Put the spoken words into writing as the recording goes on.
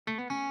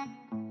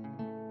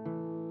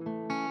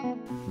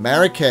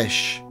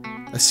Marrakech,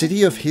 a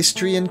city of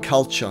history and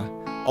culture,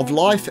 of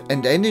life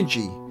and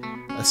energy,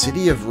 a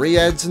city of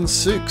riads and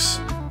souks,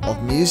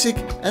 of music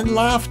and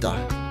laughter.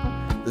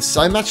 There's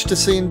so much to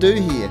see and do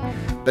here,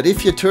 but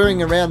if you're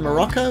touring around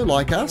Morocco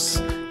like us,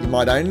 you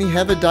might only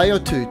have a day or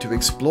two to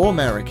explore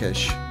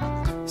Marrakech.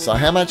 So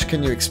how much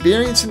can you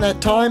experience in that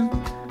time?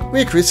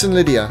 We're Chris and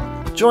Lydia.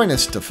 Join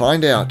us to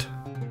find out.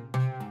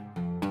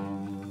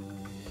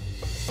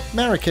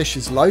 Marrakech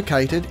is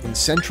located in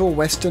central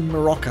western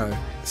Morocco,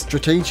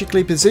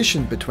 strategically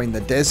positioned between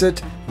the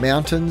desert,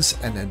 mountains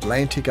and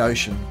Atlantic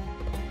Ocean.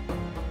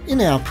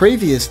 In our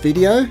previous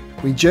video,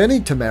 we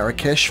journeyed to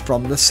Marrakech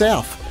from the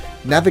south,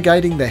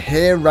 navigating the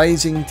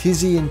hair-raising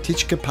Tizi and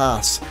Tichka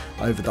Pass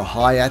over the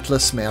high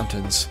Atlas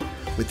Mountains,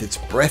 with its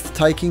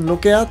breathtaking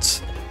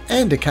lookouts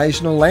and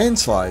occasional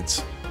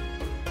landslides.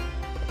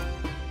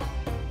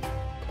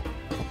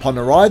 Upon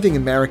arriving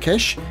in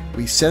Marrakech,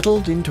 we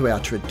settled into our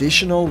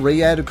traditional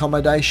riad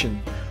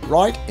accommodation,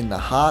 right in the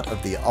heart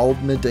of the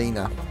Old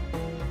Medina.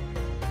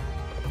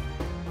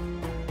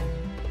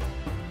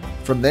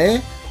 From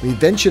there, we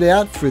ventured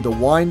out through the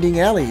winding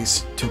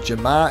alleys to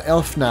Jemmaa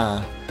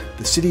el-Fnaa,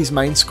 the city's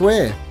main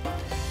square.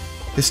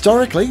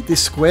 Historically,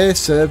 this square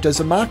served as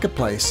a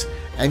marketplace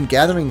and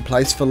gathering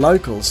place for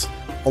locals,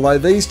 although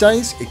these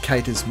days it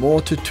caters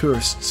more to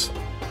tourists.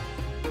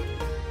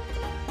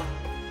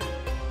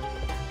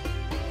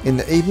 In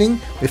the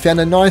evening, we found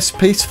a nice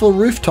peaceful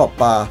rooftop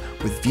bar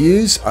with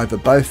views over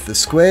both the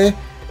square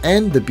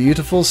and the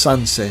beautiful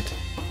sunset.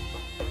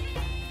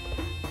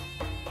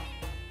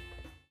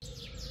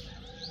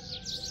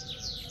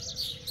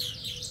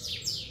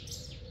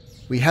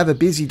 We have a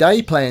busy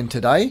day planned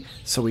today,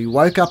 so we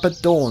woke up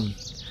at dawn.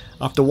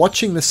 After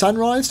watching the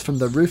sunrise from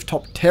the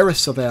rooftop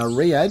terrace of our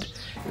riad,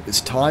 it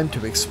was time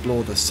to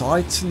explore the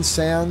sights and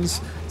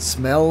sounds,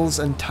 smells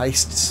and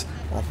tastes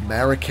of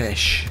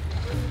Marrakech.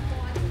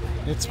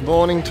 It's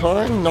morning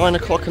time, 9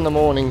 o'clock in the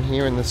morning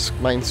here in this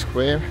main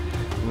square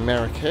in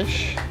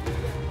Marrakech.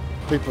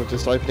 People are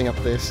just opening up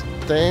their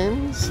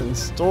stands and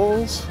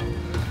stalls,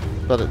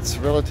 but it's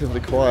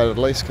relatively quiet, at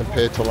least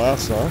compared to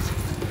last night.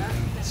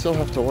 Still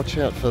have to watch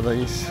out for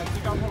these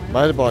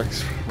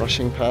motorbikes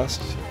rushing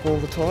past all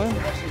the time.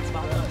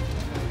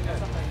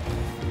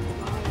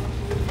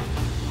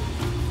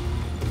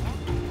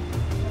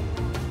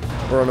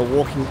 We're on a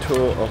walking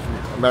tour of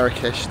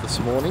Marrakech this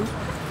morning.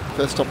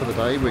 First stop of the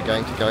day, we're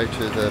going to go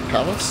to the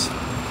palace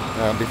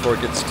before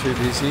it gets too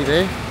busy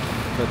there.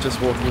 But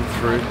just walking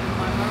through.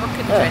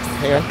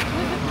 Hang on.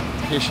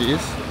 Here she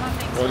is.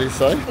 What do you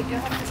say? You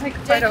have to take a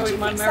photo with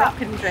my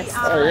Moroccan dress.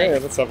 Oh yeah,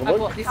 let's have a look. I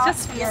bought this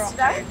just for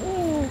yesterday.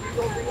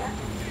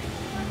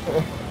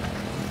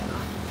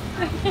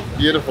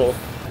 Beautiful.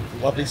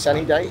 Lovely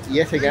sunny day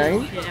yet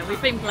again. Yeah,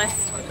 we've been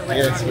blessed with the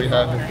weather. Yes, we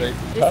have indeed.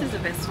 This is the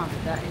best time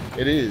of day.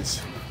 It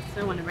is.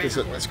 So when It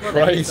was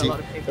crazy.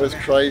 It was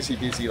crazy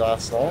busy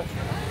last night.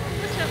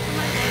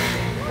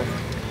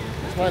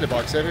 There's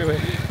motorbikes everywhere.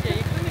 Yeah,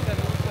 you kind of got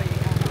to look where you're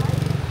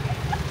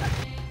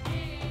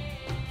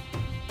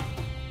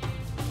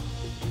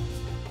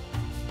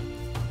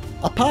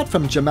going. Apart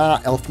from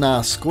Jemmaa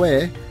el-Fnaa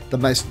Square, the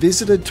most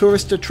visited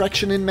tourist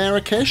attraction in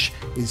Marrakech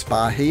is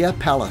Bahia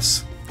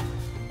Palace.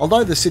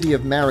 Although the city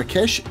of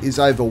Marrakech is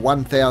over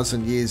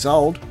 1,000 years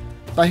old,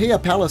 Bahia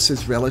Palace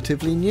is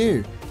relatively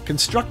new,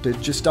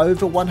 constructed just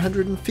over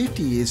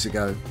 150 years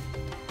ago.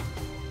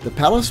 The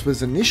palace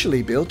was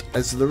initially built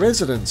as the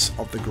residence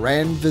of the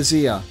Grand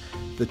Vizier,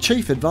 the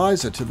chief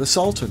advisor to the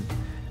Sultan,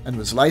 and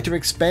was later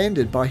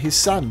expanded by his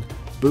son,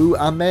 Bu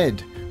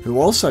Ahmed, who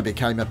also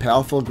became a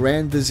powerful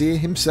Grand Vizier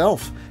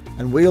himself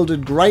and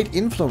wielded great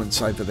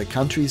influence over the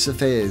country's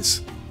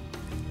affairs.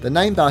 The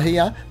name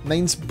Bahia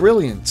means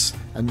brilliance,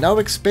 and no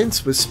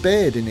expense was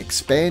spared in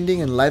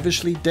expanding and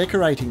lavishly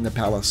decorating the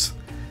palace.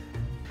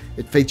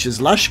 It features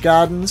lush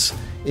gardens,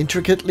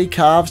 intricately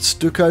carved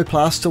stucco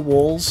plaster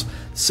walls,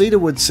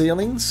 cedarwood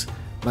ceilings,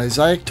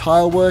 mosaic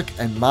tilework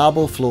and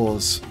marble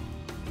floors.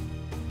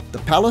 The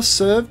palace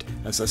served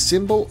as a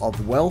symbol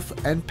of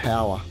wealth and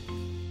power.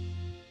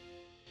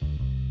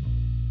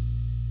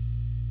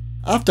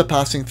 After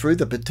passing through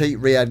the Petit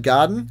Riad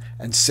Garden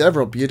and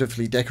several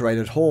beautifully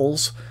decorated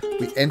halls,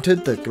 we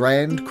entered the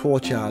Grand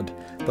Courtyard,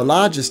 the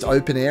largest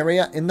open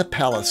area in the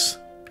palace.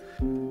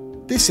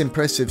 This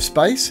impressive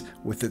space,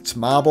 with its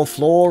marble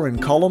floor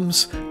and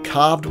columns,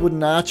 carved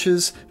wooden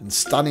arches and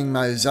stunning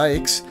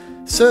mosaics,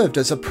 served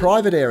as a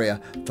private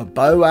area for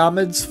Bu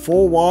Ahmed's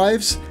 4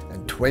 wives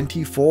and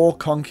 24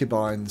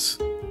 concubines.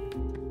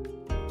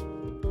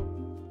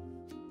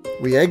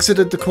 We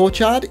exited the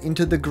courtyard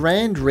into the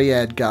Grand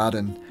Riad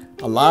Garden,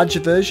 a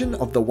larger version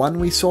of the one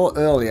we saw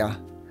earlier.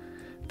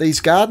 These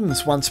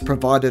gardens once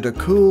provided a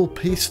cool,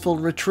 peaceful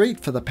retreat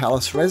for the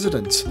palace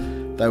residents,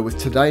 though with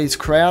today's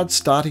crowd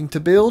starting to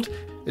build,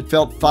 it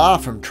felt far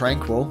from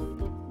tranquil.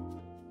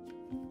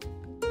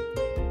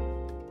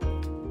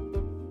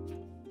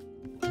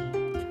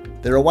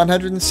 There are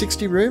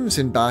 160 rooms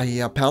in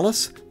Bahia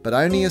Palace, but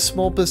only a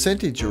small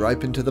percentage are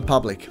open to the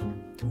public.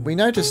 We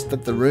noticed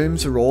that the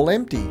rooms are all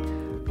empty,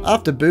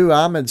 After Bu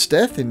Ahmed's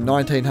death in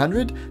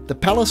 1900, the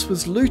palace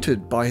was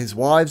looted by his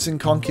wives and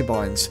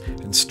concubines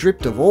and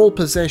stripped of all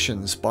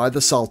possessions by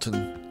the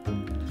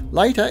Sultan.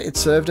 Later, it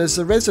served as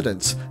the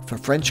residence for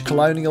French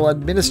colonial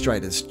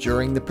administrators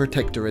during the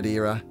Protectorate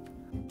era.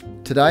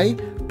 Today,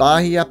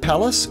 Bahia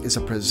Palace is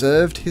a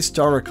preserved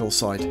historical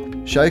site,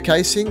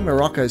 showcasing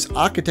Morocco's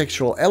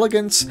architectural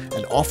elegance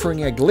and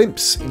offering a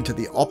glimpse into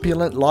the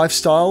opulent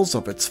lifestyles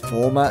of its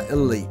former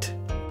elite.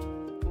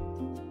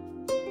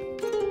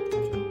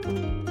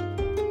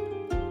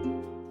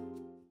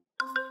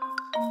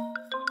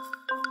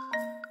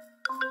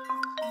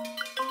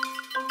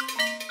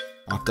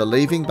 After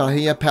leaving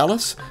Bahia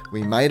Palace,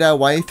 we made our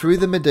way through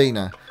the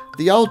Medina,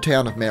 the old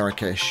town of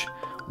Marrakech,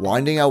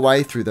 winding our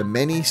way through the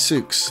many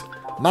souks,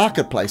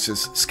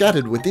 marketplaces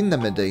scattered within the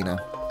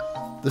Medina.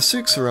 The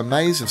souks are a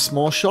maze of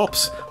small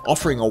shops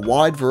offering a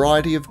wide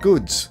variety of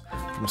goods,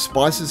 from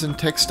spices and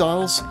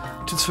textiles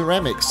to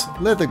ceramics,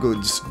 leather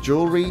goods,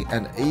 jewellery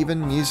and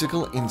even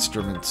musical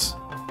instruments.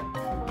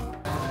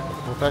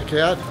 We're back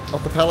out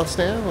of the palace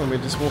now and we're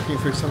just walking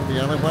through some of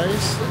the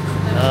alleyways,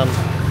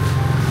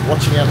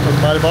 watching out for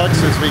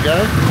motorbikes as we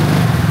go.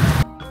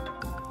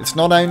 It's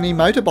not only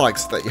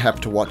motorbikes that you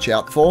have to watch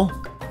out for.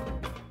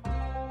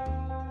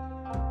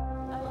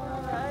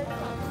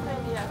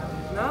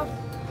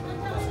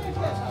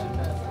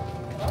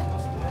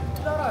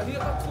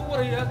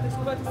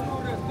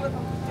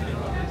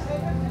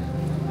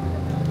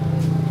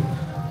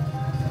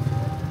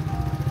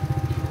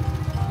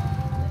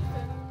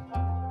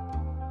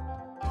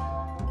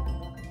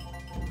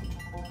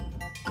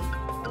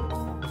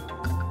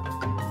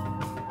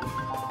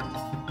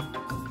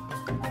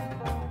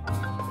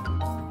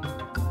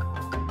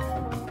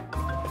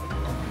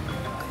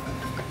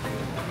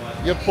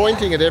 You're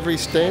pointing at every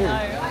stand.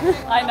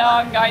 I know,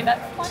 I'm going,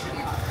 that's fun.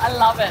 I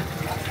love it.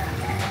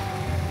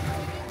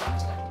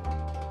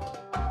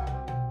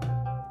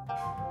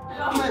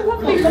 I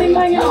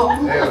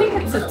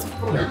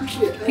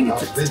think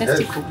it's its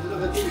testicle.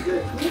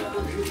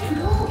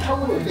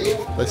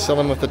 They sell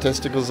them with the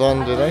testicles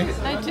on, do they?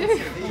 They do.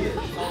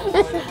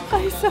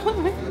 They sell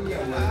them.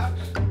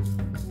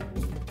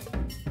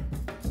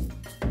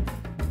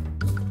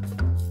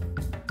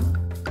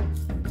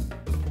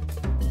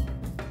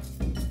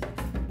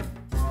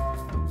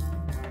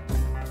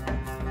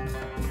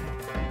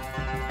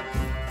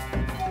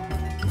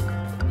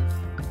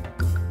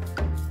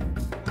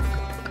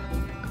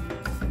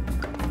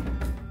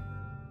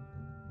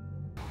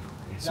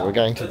 So we're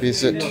going to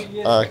visit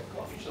an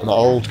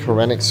old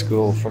Quranic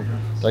school from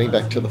dating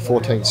back to the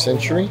 14th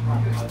century.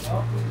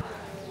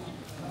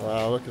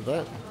 Wow, look at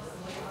that.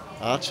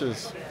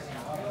 Arches.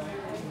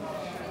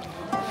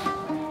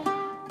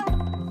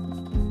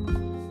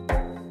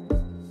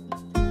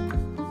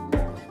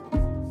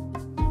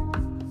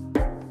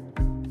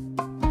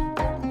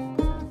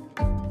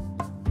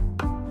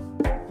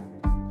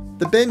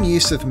 The Ben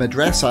Youssef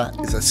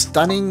Madrasa is a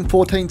stunning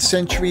 14th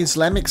century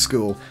Islamic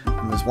school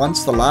and was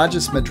once the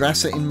largest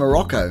madrasa in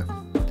Morocco.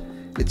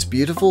 Its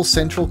beautiful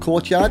central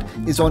courtyard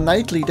is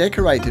ornately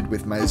decorated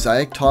with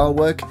mosaic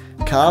tilework,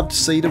 carved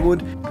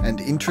cedarwood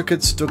and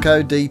intricate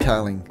stucco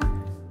detailing.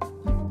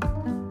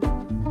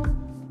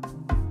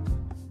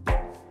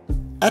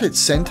 At its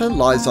centre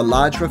lies a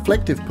large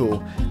reflective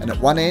pool, and at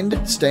one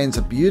end stands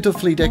a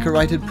beautifully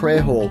decorated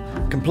prayer hall,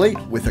 complete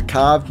with a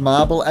carved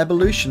marble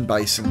ablution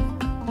basin.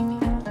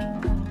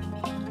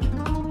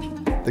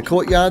 The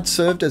courtyard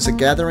served as a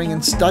gathering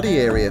and study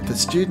area for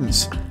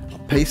students, a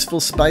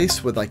peaceful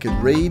space where they could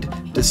read,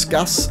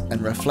 discuss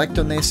and reflect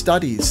on their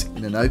studies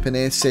in an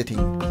open-air setting.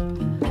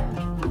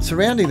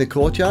 Surrounding the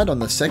courtyard on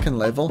the second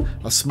level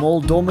are small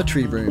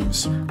dormitory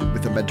rooms,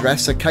 with a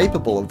madrasa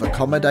capable of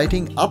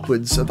accommodating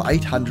upwards of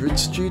 800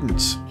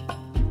 students.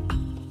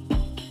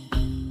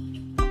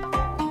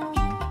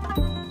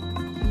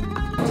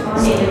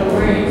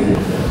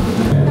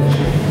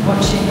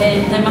 Watch your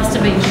head, they must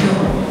have been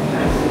short.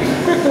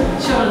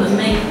 Shorter than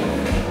me.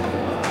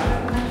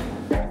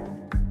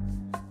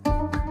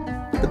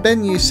 The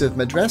Ben Youssef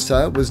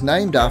Madrasa was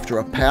named after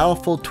a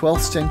powerful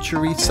 12th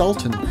century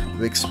sultan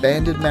who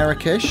expanded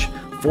Marrakech,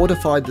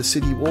 fortified the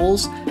city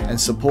walls and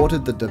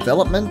supported the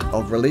development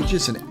of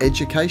religious and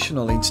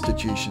educational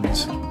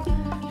institutions.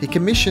 He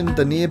commissioned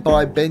the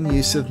nearby Ben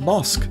Youssef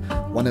Mosque,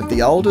 one of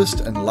the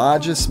oldest and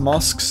largest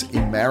mosques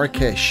in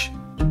Marrakech.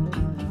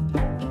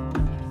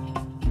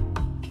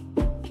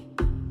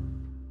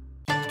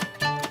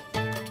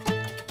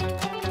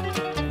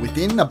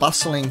 Within the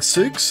bustling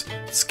souks,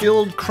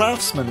 skilled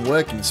craftsmen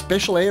work in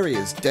special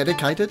areas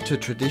dedicated to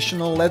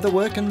traditional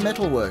leatherwork and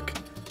metalwork.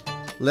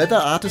 Leather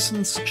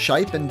artisans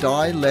shape and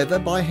dye leather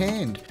by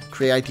hand,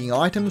 creating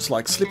items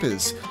like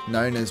slippers,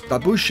 known as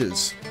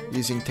babouches,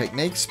 using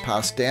techniques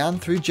passed down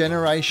through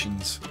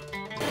generations.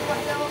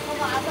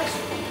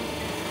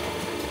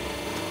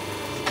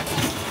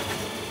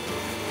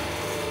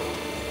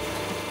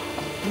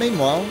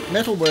 Meanwhile,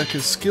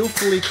 metalworkers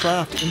skillfully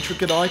craft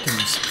intricate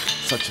items,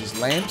 such as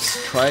lamps,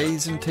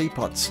 trays and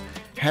teapots,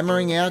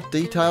 hammering out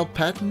detailed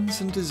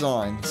patterns and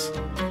designs.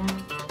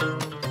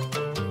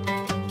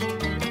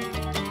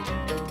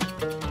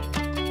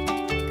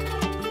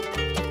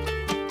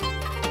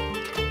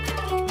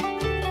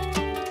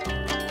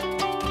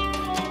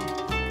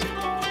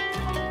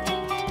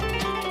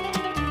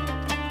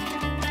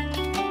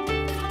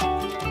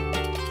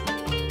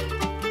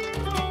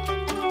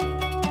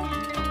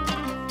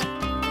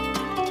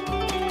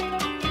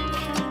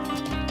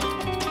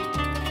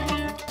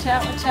 Watch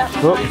out, watch out.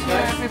 Oh. Make sure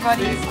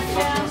everybody's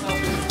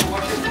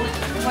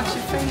watch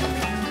your feet.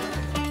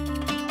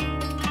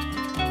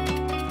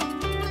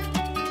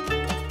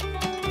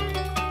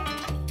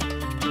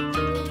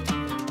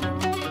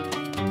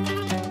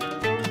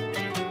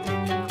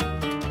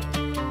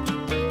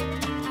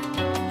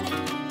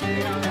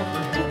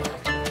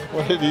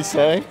 What did he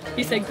say?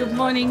 He said, good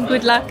morning,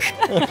 good luck.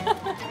 Good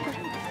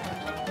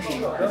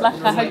luck,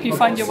 I hope you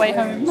find your way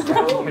home.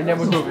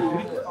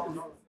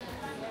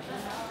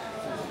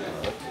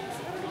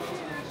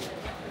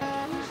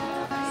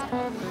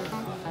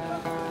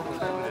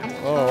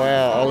 Oh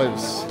wow,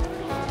 olives.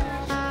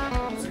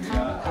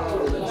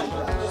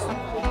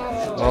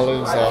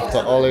 Olives after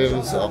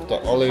olives after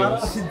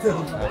olives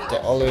after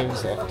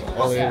olives after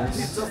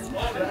olives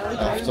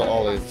after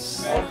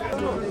olives.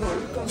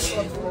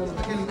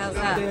 How's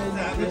that?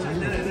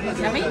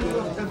 Yummy?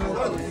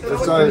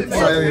 It's so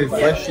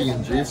freshy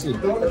and juicy.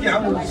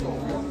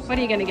 What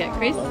are you going to get,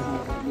 Chris?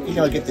 You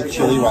gotta get the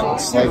chili one,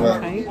 slower.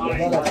 Okay.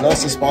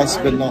 Nice and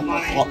spicy but not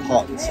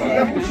hot. So.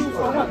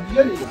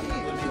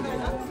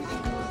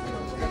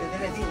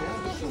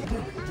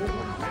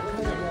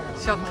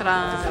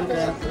 Shukran.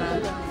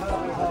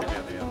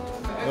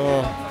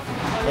 Oh,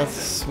 that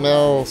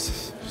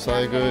smells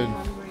so good.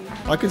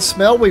 I could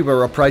smell we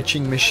were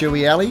approaching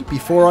Mechoui Alley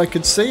before I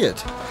could see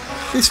it.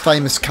 This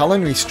famous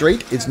culinary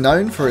street is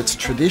known for its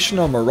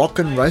traditional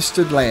Moroccan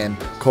roasted lamb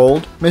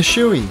called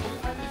Mechoui.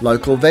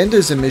 Local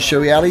vendors in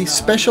Mechoui Alley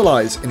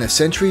specialise in a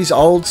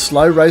centuries-old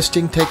slow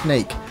roasting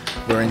technique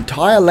where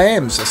entire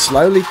lambs are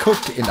slowly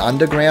cooked in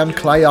underground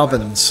clay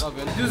ovens.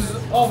 These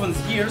ovens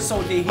here,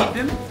 so they heat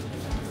them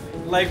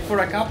like for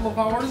a couple of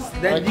hours,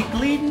 then they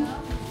clean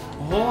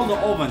all the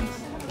ovens.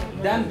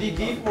 Then they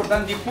dip or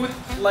then they put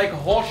like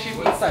whole sheep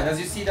inside. As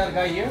you see that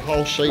guy here?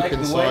 Whole sheep like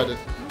inside it.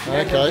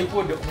 Okay. Okay. They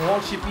put the whole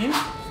sheep in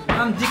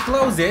and they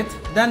close it,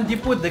 then they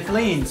put the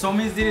clean. So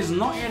means there is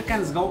no air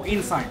cans go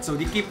inside. So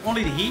they keep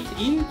only the heat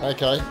in.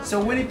 Okay. So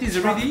when it is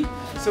ready,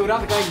 so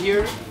that guy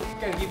here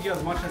can give you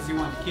as much as you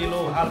want.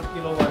 Kilo, half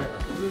kilo, whatever.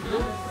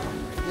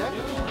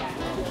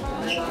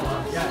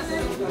 Yes.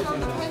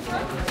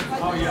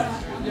 Oh yeah.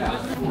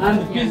 Yeah. And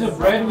a piece of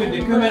bread with the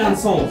cumin and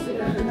salt.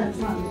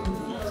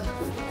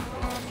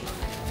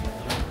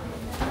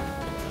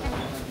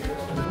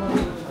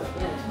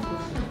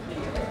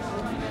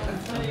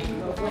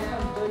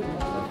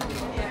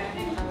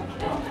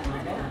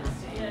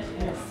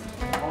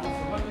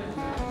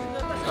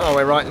 Oh,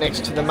 we're right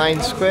next to the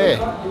main square.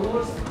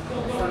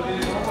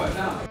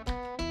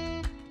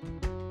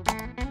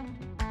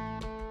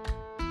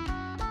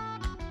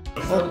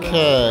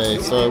 Okay,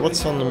 so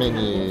what's on the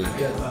menu?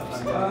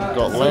 We've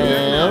got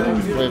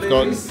lamb, we've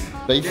got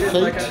beef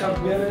feet,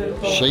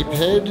 sheep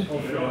head,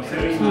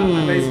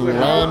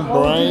 lamb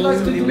brain. I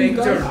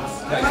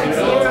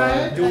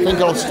think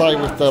I'll stay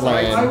with the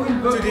lamb.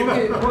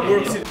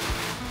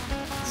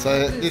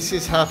 So this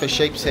is half a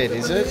sheep's head,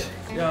 is it?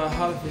 Yeah,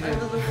 half head.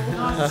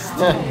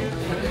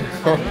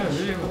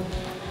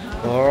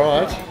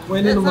 Alright.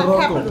 When in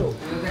Morocco.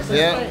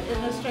 Yeah.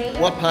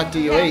 What part do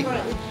you eat?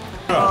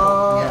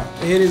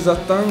 Here is a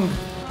tongue.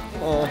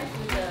 Oh.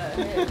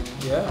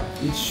 Yeah.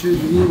 It should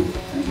be.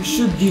 You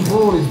should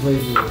devour it,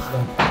 baby.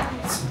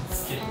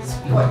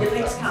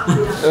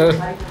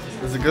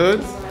 Is it good?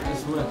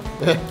 It's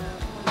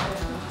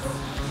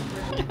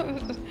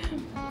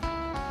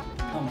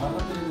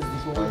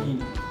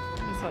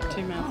like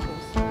 2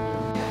 mouthfuls.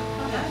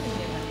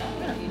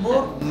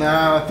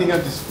 No, I think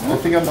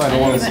I might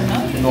order some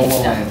normal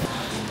lamb.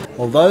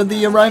 Although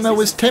the aroma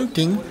was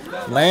tempting,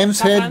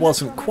 lamb's head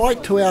wasn't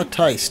quite to our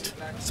taste,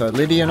 so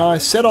Lydia and I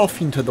set off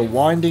into the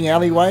winding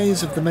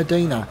alleyways of the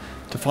Medina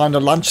to find a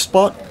lunch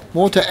spot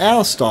more to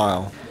our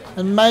style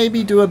and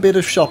maybe do a bit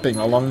of shopping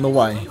along the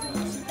way.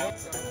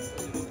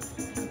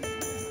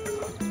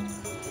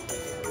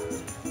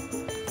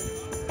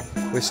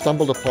 We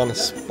stumbled upon a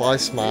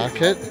spice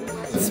market.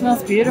 It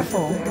smells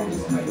beautiful.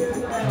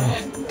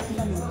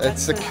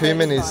 It's the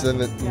cumin is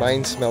the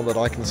main smell that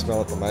I can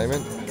smell at the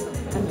moment.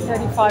 And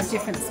 35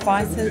 different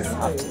spices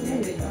up to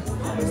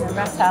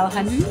Ras Al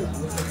Hanout.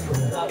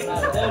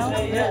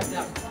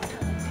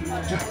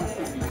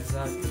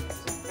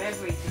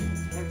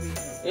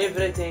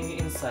 Everything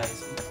inside.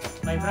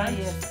 My friend?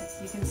 Yes,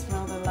 you can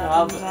smell the You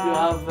lavender.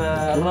 have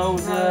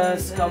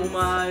roses,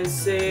 chamomile,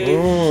 sage.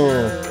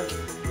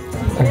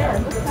 Yeah,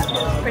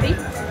 it's pretty.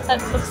 That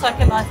looks like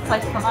a nice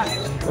place for lunch.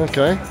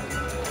 Okay.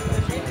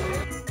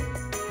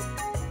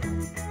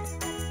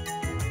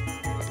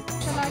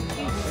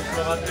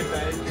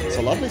 It's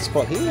a lovely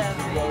spot here.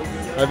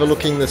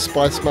 Overlooking the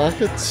spice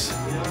markets.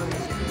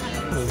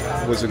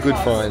 It was a good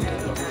find.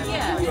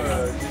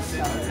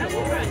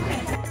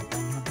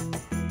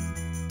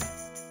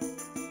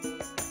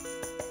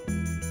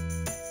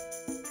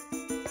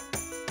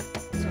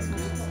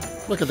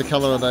 Look at the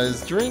colour of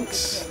those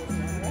drinks.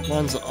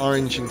 One's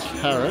orange and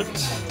carrot,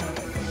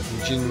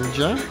 and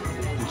ginger,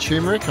 and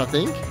turmeric, I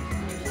think.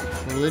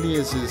 And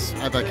Lydia's is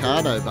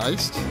avocado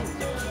based.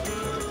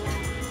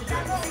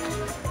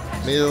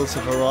 Meals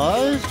have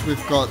arrived.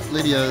 We've got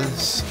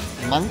Lydia's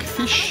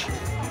monkfish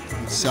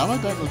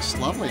salad, that looks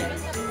lovely.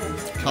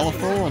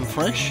 Colourful and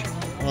fresh.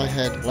 I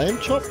had lamb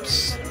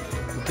chops,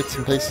 bits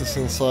and pieces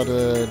inside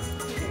a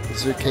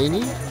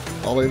zucchini,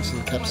 olives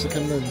and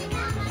capsicum and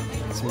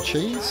some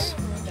cheese.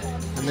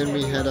 And then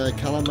we had a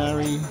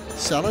calamari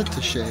salad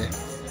to share.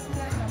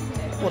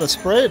 What a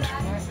spread!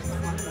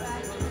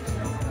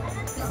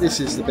 This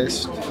is the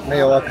best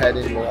meal I've had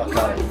in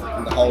Morocco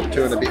in the whole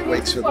 2 and a bit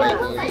weeks we've been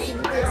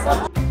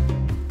here.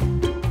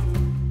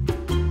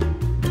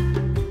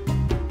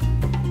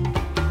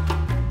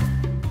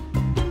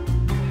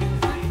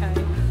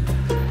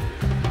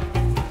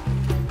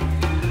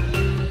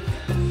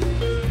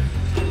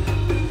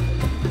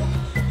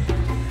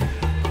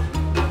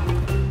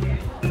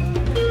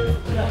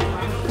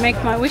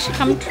 Make my wish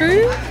come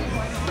true.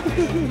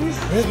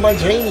 Here's my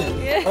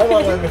genie. Yeah. I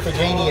want one with a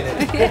genie in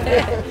it.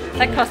 Yeah,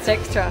 that costs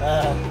extra.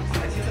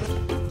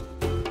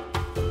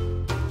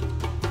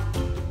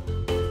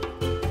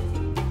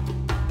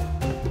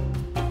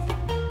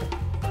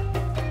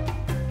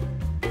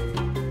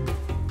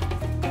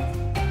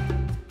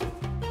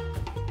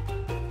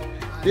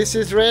 This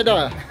is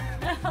Reda.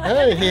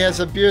 Hey, he has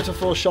a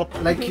beautiful shop.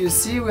 Like you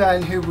see, we are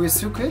in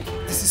Mechoui Alley.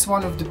 This is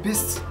one of the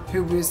best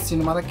Mechoui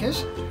in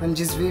Marrakesh and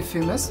it's very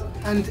famous.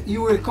 And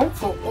you will come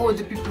for all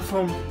the people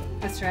from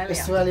Australia.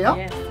 Yes,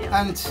 yes.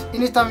 And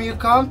anytime you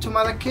come to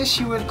Marrakesh,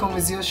 you will come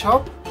with your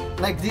shop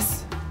like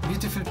this.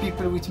 Beautiful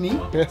people with me.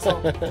 So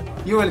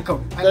you're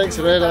welcome. And Thanks,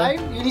 Reda.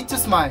 time, you need to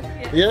smile.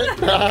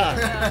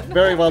 Yeah?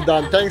 Very well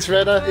done. Thanks,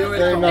 Reda. You're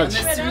Very welcome.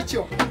 much. Nice to meet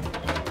you.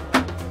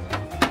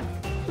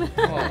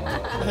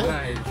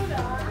 Okay.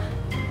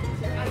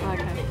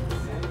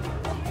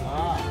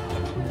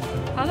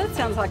 Oh, that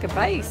sounds like a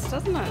bass,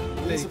 doesn't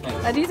it?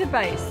 That is a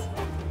bass.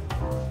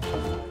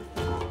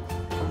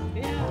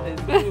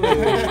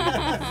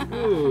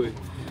 Good.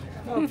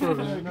 No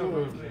problem.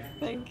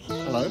 Thank you.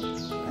 Hello.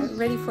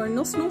 Ready for a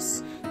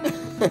nos-nos?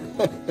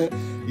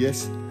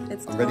 Yes,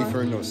 It's I'm ready time.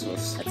 for a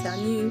nos-nos. It's our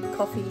new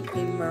coffee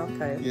in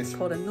Morocco. Yes. It's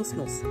called a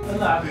nos-nos.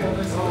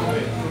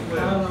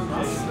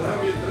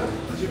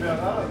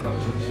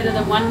 Better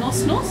than one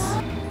nos-nos?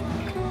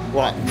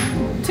 What?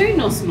 2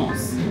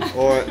 nos-nos.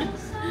 Or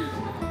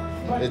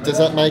does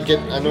that make it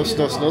a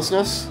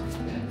nos-nos-nos-nos?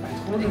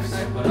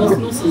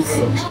 Nos-nos.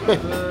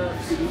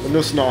 A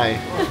nos-nai.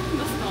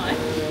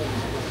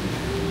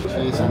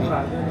 Cheers, honey.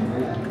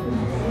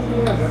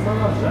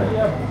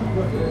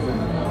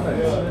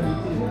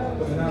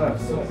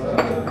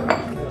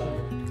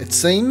 It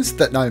seems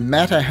that no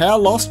matter how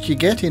lost you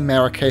get in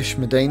Marrakesh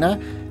Medina,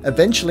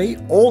 eventually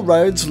all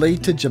roads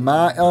lead to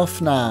Jemaa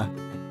el-Fnaa.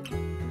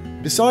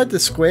 Beside the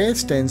square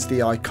stands the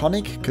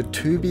iconic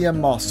Koutoubia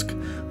Mosque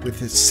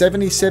with its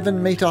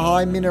 77-metre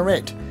high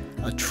minaret,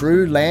 a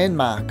true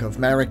landmark of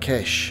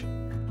Marrakesh.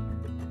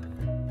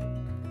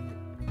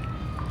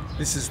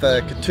 This is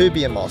the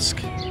Koutoubia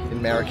Mosque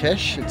in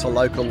Marrakesh. It's a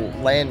local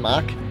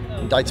landmark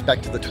and dates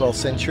back to the 12th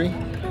century.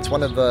 It's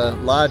one of the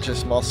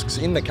largest mosques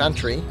in the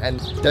country and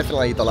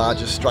definitely the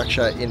largest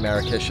structure in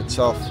Marrakesh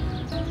itself.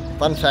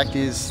 Fun fact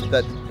is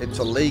that it's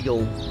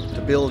illegal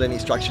to build any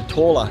structure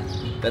taller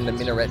than the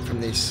minaret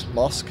from this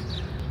mosque.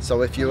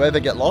 So if you ever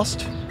get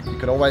lost, you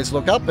can always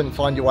look up and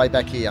find your way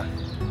back here.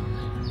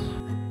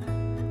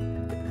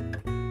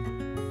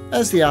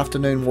 As the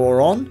afternoon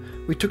wore on,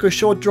 we took a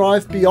short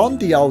drive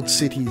beyond the old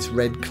city's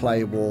red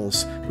clay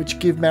walls, which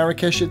give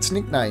Marrakesh its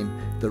nickname,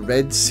 the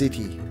Red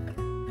City.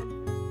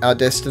 Our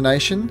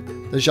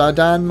destination, the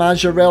Jardin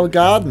Majorelle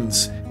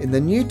Gardens in the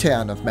new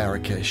town of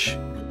Marrakesh.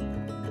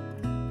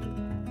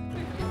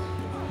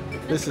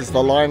 This is the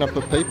lineup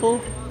of people.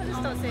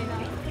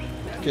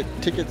 Get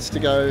tickets to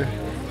go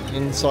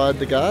inside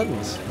the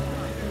gardens.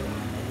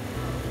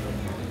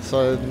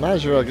 So the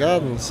Majorelle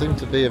Gardens seem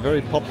to be a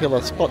very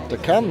popular spot to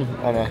come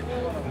on a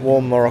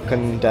warm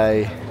Moroccan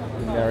day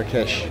in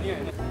Marrakesh.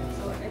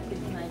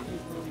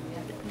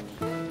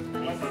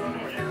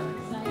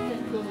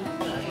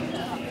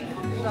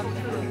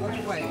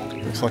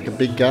 Looks like a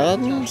big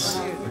gardens.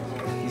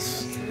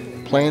 There's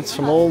plants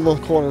from all the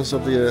corners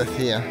of the earth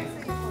here.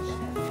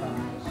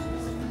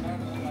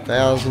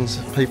 Thousands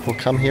of people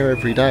come here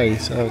every day,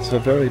 so it's a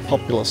very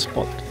popular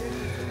spot.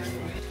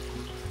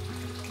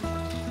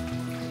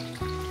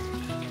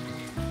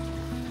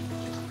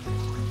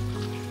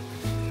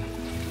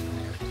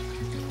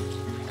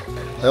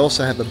 They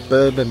also have a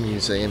Berber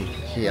museum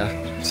here,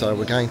 so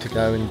we're going to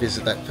go and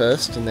visit that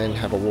first and then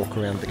have a walk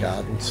around the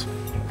gardens.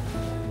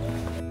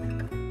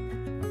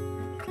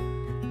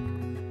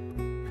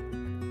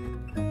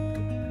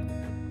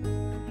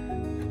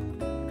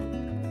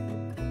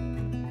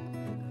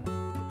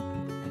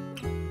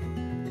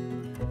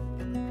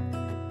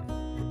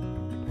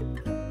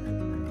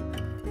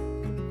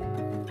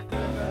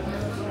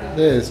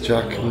 There's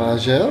Jardin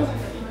Majorelle,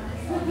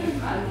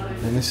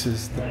 and this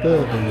is the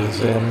Berber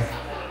Museum.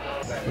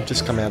 We've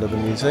just come out of the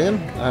museum.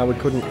 We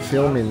couldn't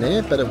film in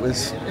there, but it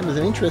was an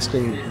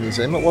interesting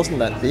museum. It wasn't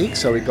that big,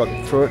 so we got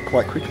through it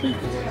quite quickly.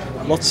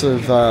 Lots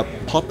of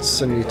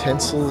pots and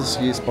utensils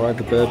used by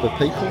the Berber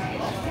people,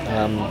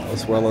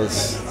 as well as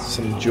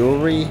some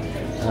jewellery,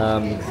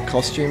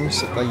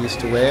 costumes that they used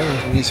to wear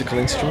and musical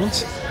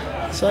instruments.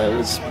 So it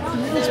was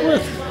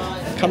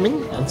worth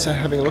coming and so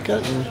having a look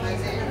at.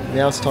 And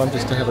now it's time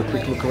just to have a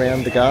quick look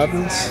around the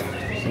gardens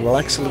and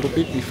relax a little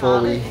bit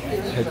before we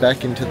head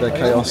back into the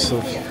chaos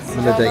of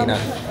the Medina.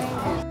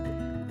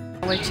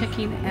 We're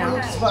checking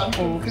out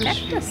all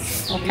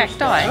cactus, or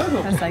cacti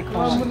as they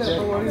call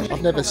it.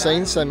 I've never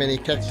seen so many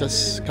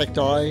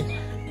cacti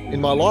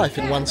in my life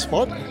in one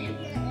spot.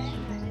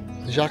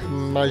 Jacques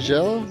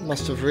Magel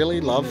must have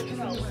really loved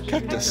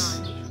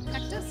cactus.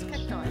 Cactus,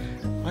 cacti.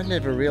 I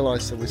never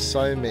realised there were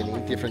so many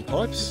different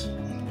types. No,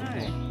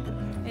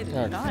 neither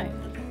No. did I.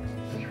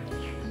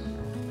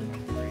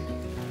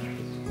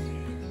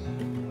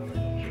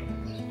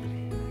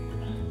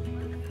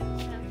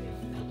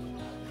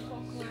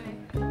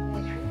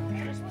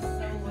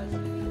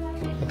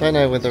 I don't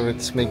know whether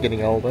it's me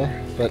getting older,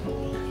 but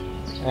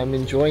I'm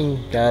enjoying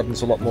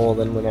gardens a lot more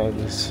than when I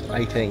was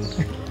 18.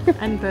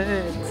 And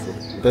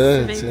birds.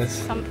 Birds,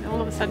 yes.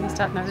 All of a sudden you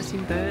start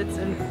noticing birds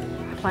and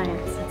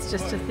plants. It's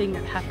just a thing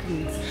that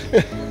happens.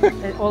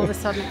 All of a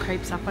sudden it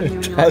creeps up on you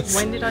and you're like,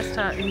 when did I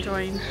start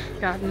enjoying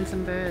gardens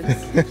and birds?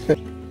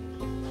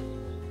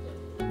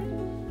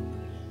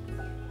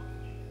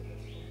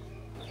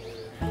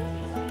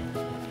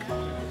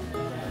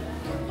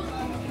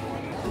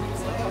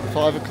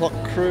 5 o'clock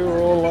crew are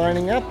all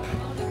lining up.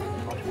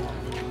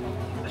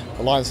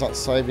 The line's not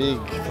so big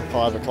for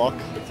 5 o'clock.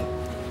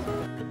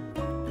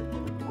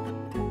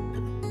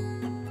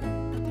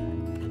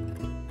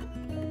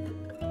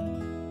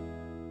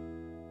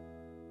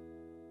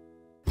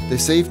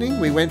 This evening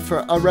we went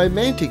for a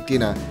romantic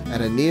dinner at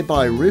a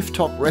nearby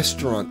rooftop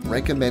restaurant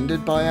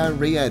recommended by our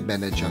riad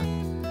manager.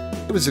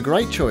 It was a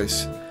great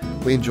choice.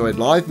 We enjoyed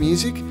live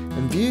music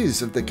and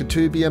views of the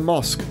Koutoubia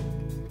Mosque.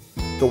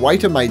 The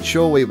waiter made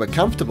sure we were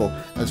comfortable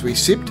as we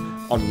sipped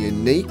on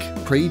unique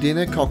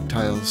pre-dinner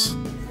cocktails.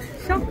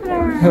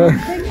 Chocolate!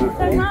 Thank you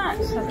so much.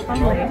 That's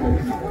lovely.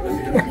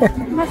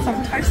 Unless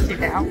I'm toasty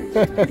now.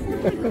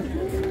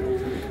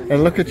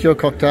 And look at your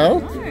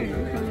cocktail.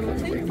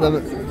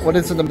 What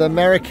is it? The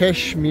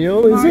Marrakech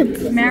Mule, is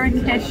it?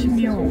 Marrakech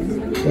Mule.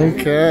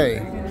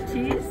 Okay.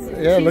 Cheers.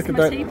 Yeah, Cheers, look at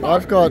my that. teapot.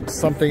 I've got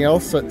something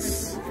else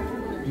that's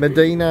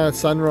Medina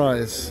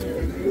Sunrise.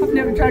 I've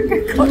never drunk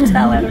a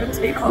cocktail out of a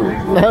teapot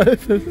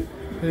before. No.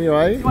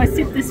 Anyway. Do I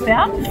sip this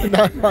spout?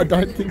 No, I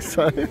don't think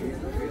so.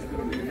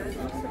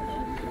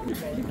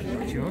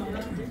 Sure.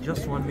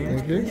 Just 1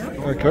 minute. Thank you.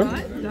 Okay.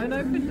 Don't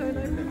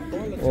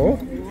open. Oh,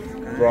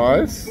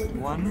 rice.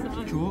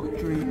 1, 2,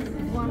 3.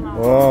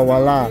 Oh,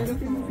 voila.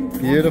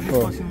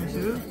 Beautiful.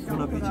 Monsieur, bon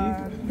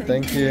appétit.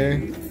 Thank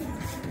you.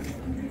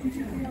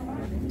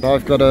 So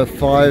I've got a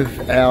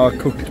 5-hour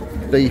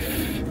cooked beef.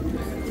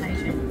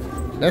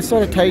 That's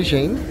not a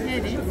tagine. Yeah,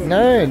 it is.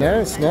 No,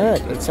 it's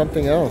not. It's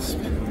something else.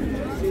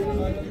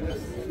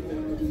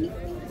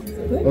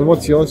 Well,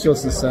 what's yours?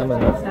 Yours is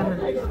salmon.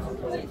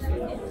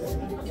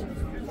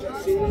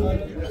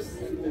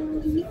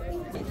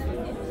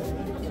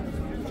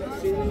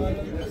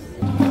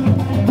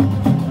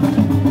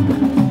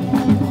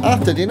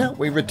 After dinner,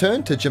 we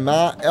returned to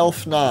Jemaa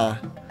el-Fnaa.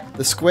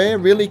 The square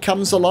really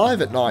comes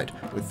alive at night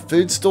with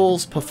food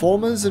stalls,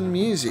 performers and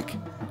music.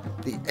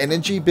 The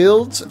energy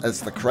builds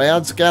as the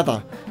crowds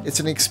gather. It's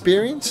an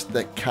experience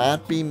that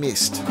can't be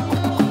missed.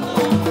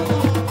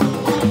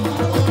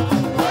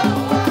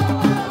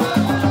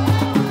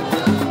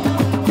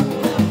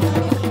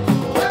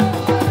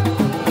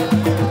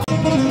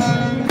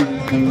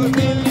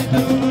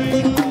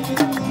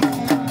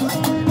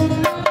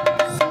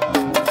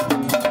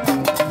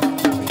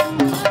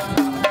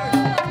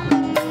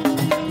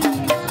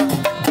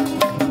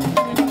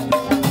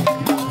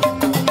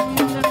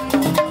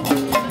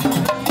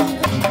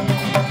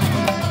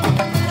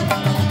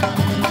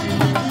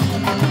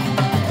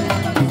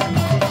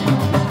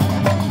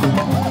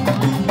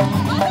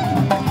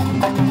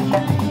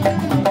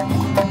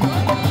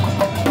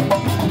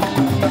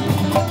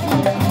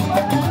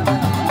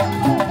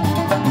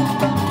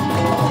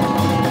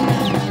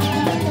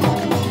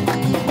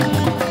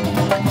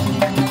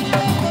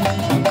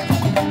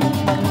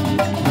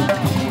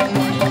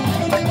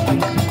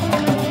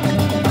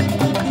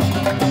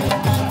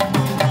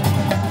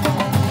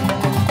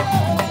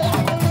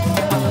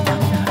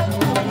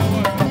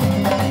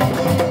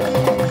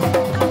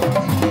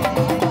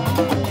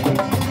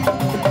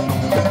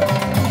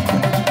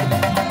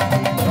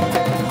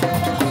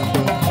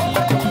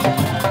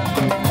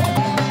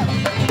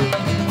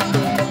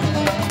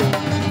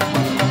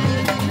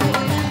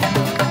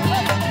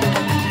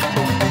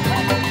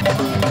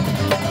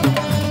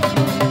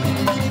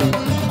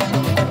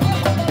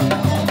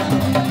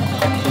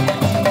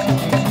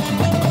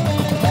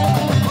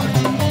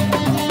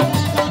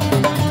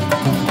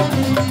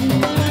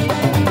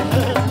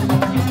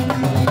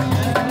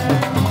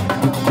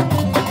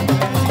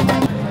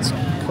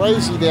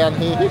 Crazy down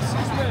here.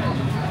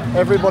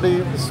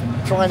 Everybody's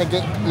trying to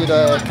get you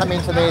to come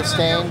into their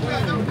stand,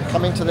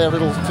 come into their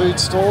little food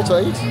stall to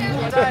eat.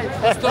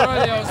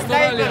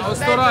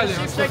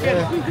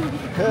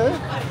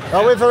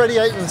 Oh, we've already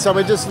eaten, so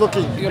we're just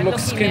looking. You look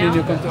skinny in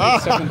your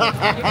second.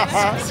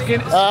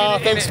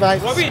 Thanks,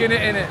 mate. Skinny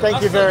in it.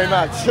 Thank you very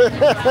much.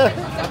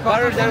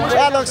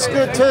 That looks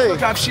good too.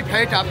 I've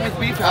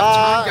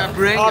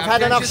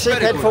had enough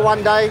sheephead for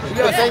one day.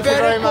 But thank you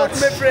very much.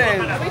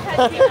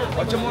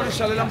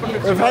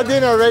 We've had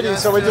dinner already,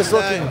 so we're just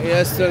looking.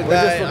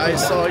 Yesterday, I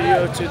saw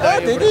you today. Oh,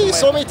 did you? You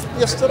saw me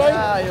yesterday?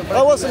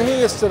 I wasn't here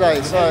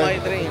yesterday, so. My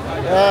dream.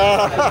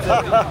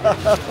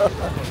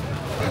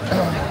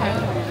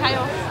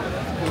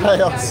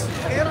 Chaos.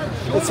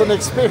 It's an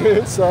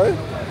experience, though.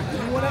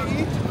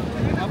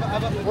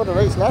 What are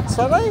these nuts,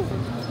 are they?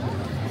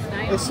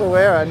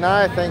 Isawera,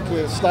 no, thank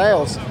you.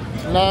 Snails.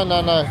 No.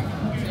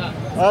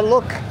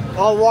 Look,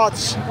 I'll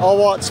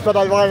watch, but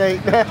I won't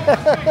eat.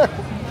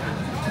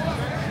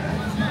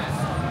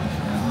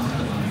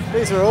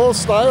 These are all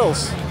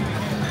snails.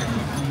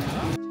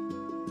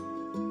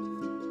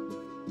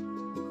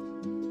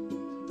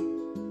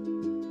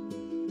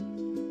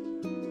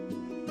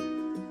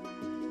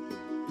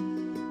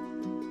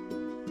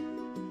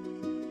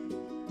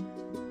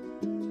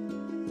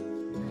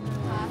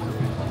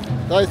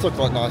 Those look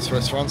like nice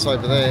restaurants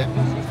over there,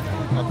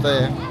 up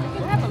there.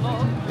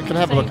 You can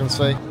have a look and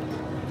see.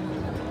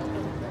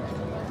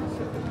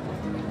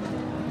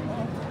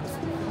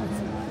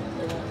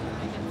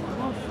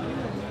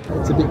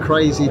 It's a bit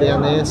crazy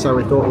down there, so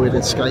we thought we'd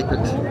escape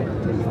it.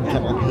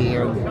 Come up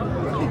here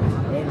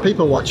and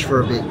people watch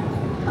for a bit.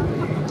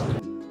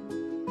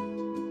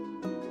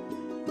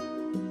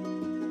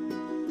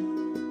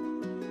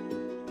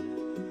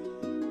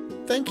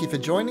 Thank you for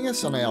joining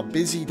us on our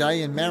busy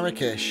day in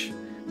Marrakesh.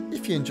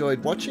 If you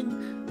enjoyed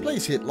watching,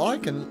 please hit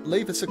like and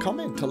leave us a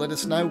comment to let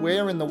us know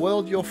where in the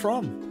world you're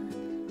from.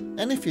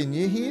 And if you're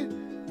new here,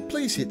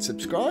 please hit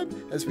subscribe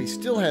as we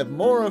still have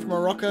more of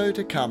Morocco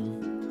to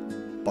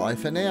come. Bye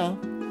for now.